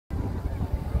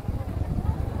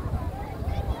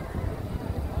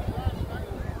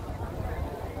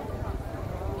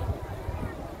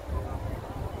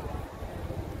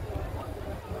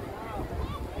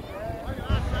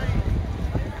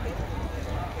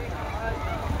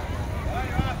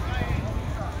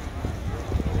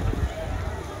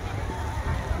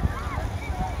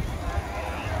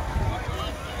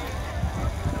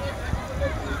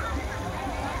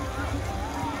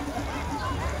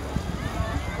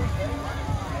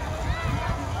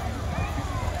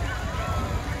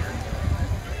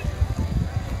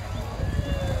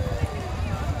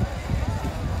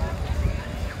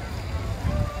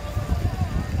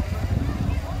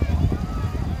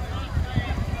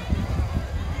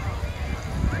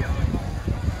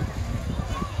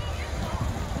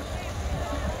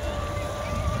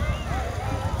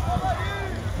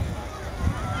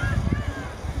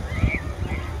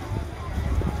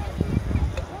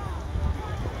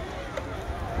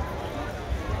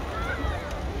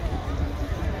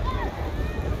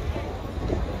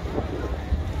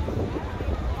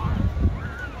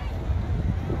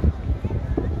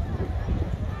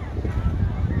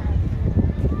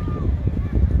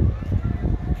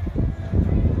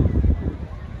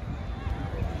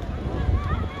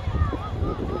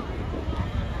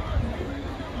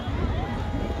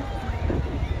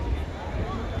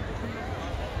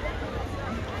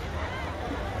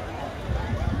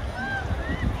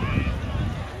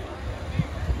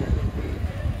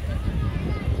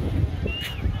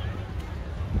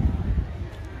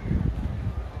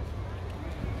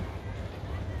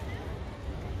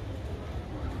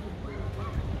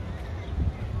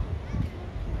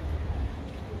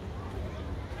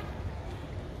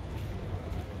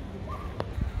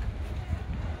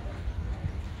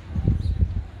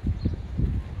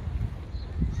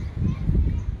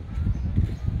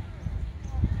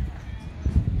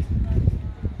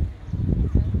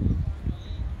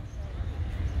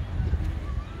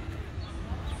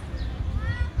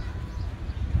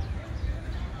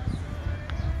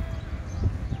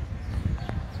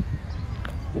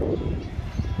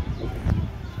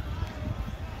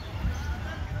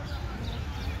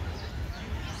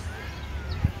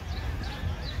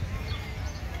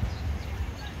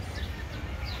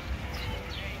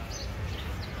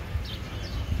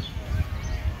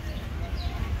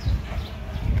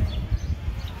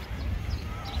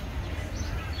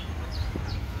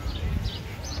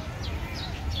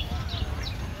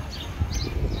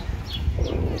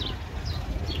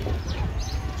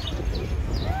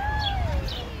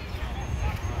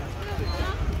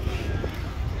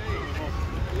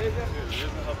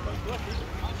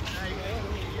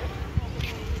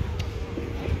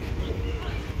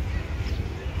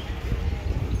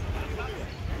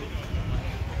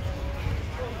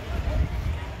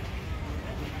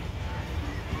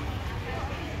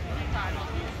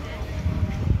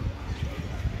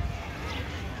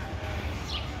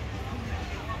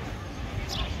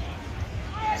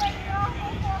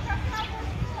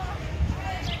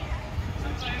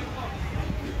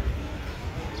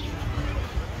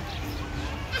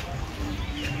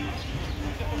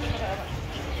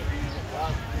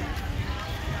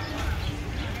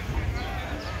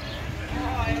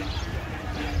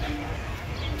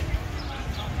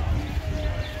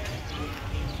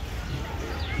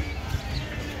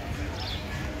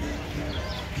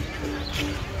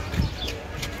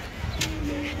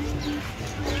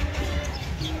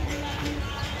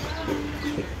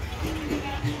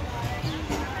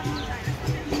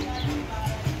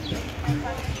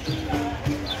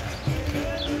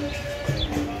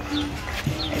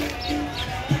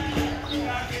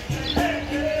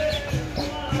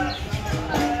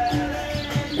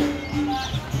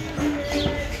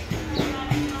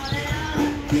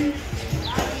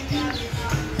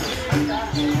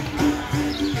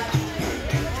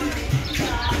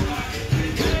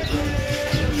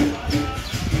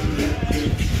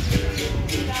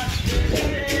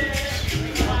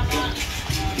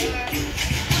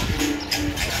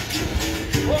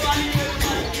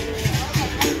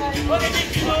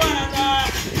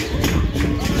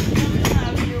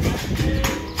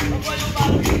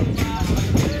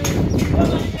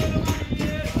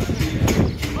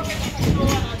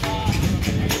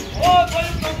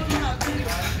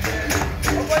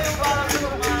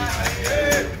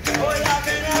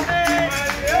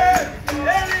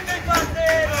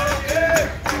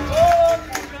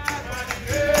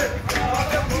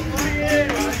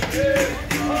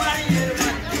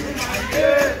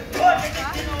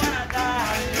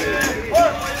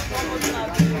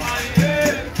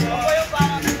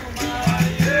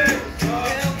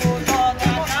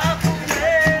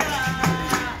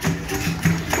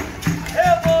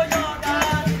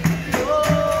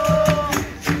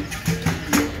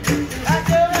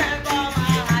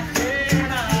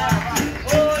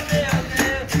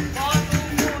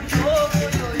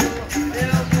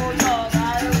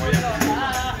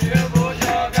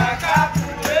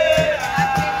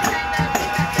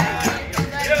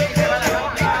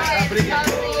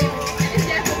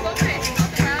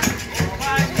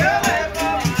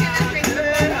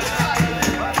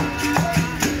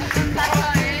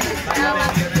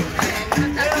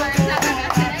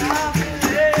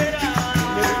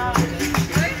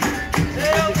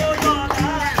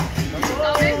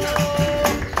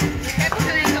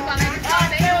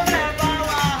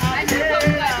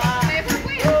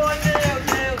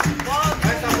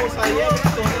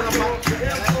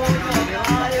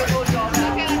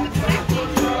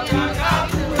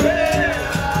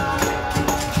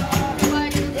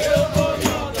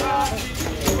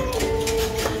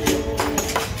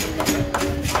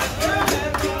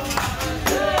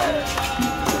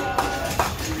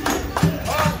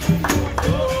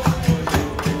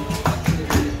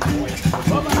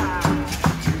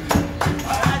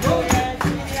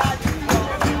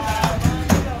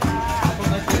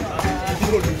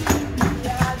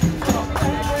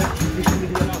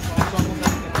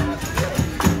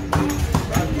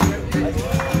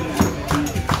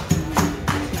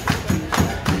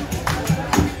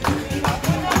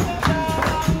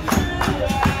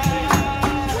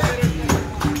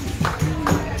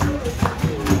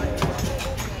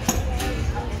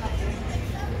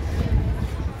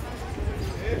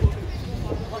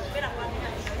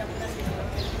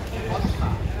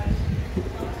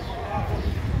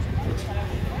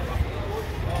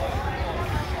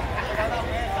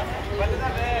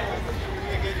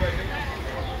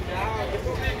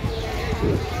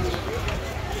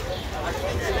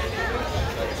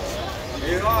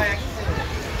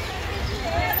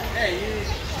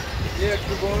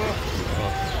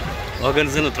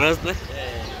Organizando o trânsito, né?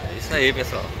 É isso aí,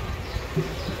 pessoal.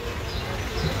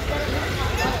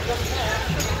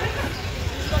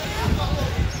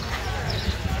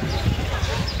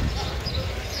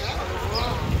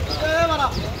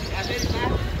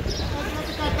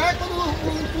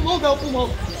 Quando não der o pulmão.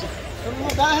 Eu não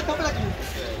dá, a gente tá por aqui.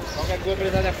 Qualquer coisa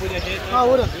precisar de apoio de gente. Na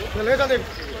hora. Beleza, nego?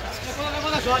 Depois eu levo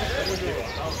na joia.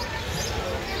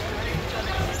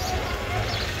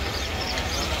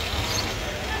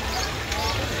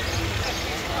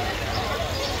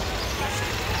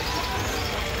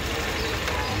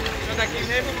 Daqui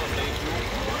mesmo?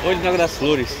 Olho de Água das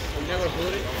Flores.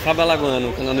 Fábio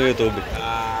Alagoano, canal no YouTube.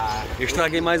 Estou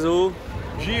aqui mais o...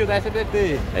 Gil da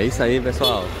SBT. É isso aí,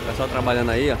 pessoal. O pessoal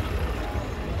trabalhando aí, ó.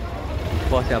 Um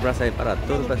forte abraço aí para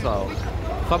todo o pessoal.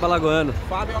 Fábio Alagoano.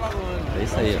 Fábio Alagoano. É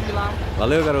isso aí, Vamos lá.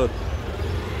 Valeu, garoto.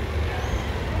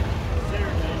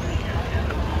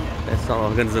 Pessoal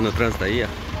organizando o trânsito aí, ó.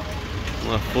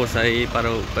 Uma força aí para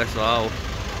o pessoal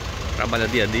que trabalha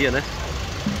dia a dia, né?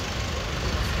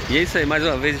 E é isso aí, mais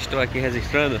uma vez estou aqui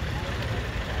registrando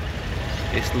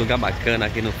esse lugar bacana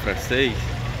aqui no Francês,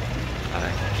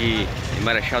 aqui em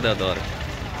Marechal Deodoro.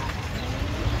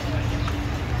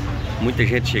 Muita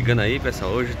gente chegando aí,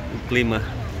 pessoal. Hoje o clima,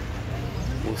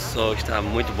 o sol está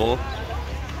muito bom,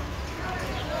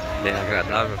 bem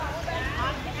agradável.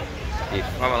 E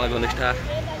Fábio Alagoano está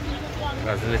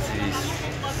trazendo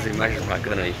essas imagens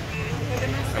bacanas aí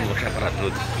para mostrar para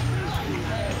todos.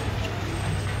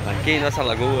 Aqui em nossas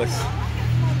Lagoas,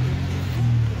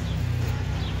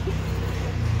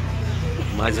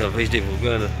 mais uma vez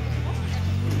divulgando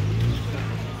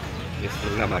esse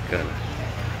lugar bacana.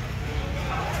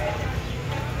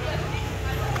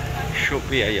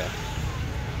 Chopp aí,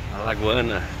 ó.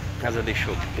 Alagoana, casa de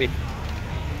chopp.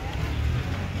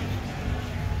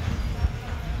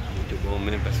 Muito bom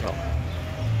mesmo, pessoal.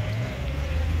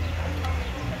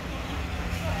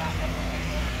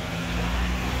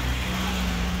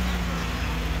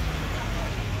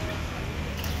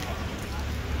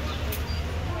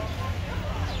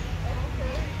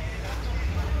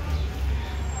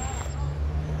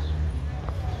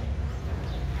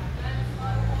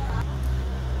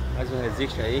 Mais um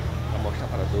resiste aí para mostrar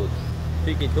para todos.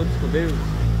 Fiquem todos com Deus.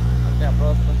 Até a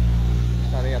próxima.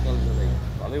 Estarei atualizando aí.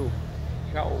 Valeu.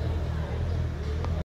 Tchau.